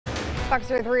Fox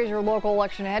 3 is your local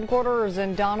election headquarters,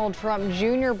 and Donald Trump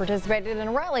Jr. participated in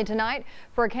a rally tonight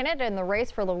for a candidate in the race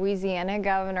for Louisiana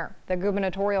governor. The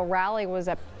gubernatorial rally was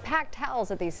at packed house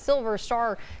at the Silver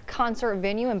Star concert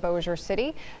venue in BOSSIER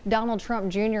City. Donald Trump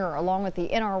Jr. along with the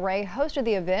NRA hosted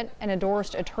the event and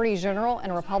endorsed Attorney General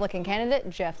and Republican candidate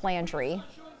Jeff Landry.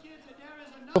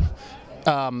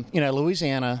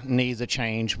 Louisiana needs a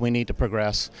change. We need to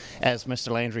progress. As Mr.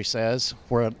 Landry says,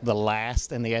 we're the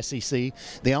last in the SEC,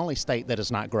 the only state that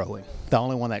is not growing, the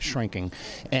only one that's shrinking.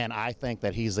 And I think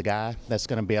that he's the guy that's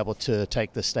going to be able to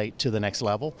take the state to the next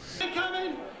level.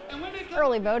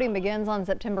 Early voting begins on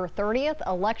September 30th.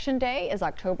 Election Day is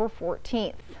October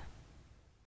 14th.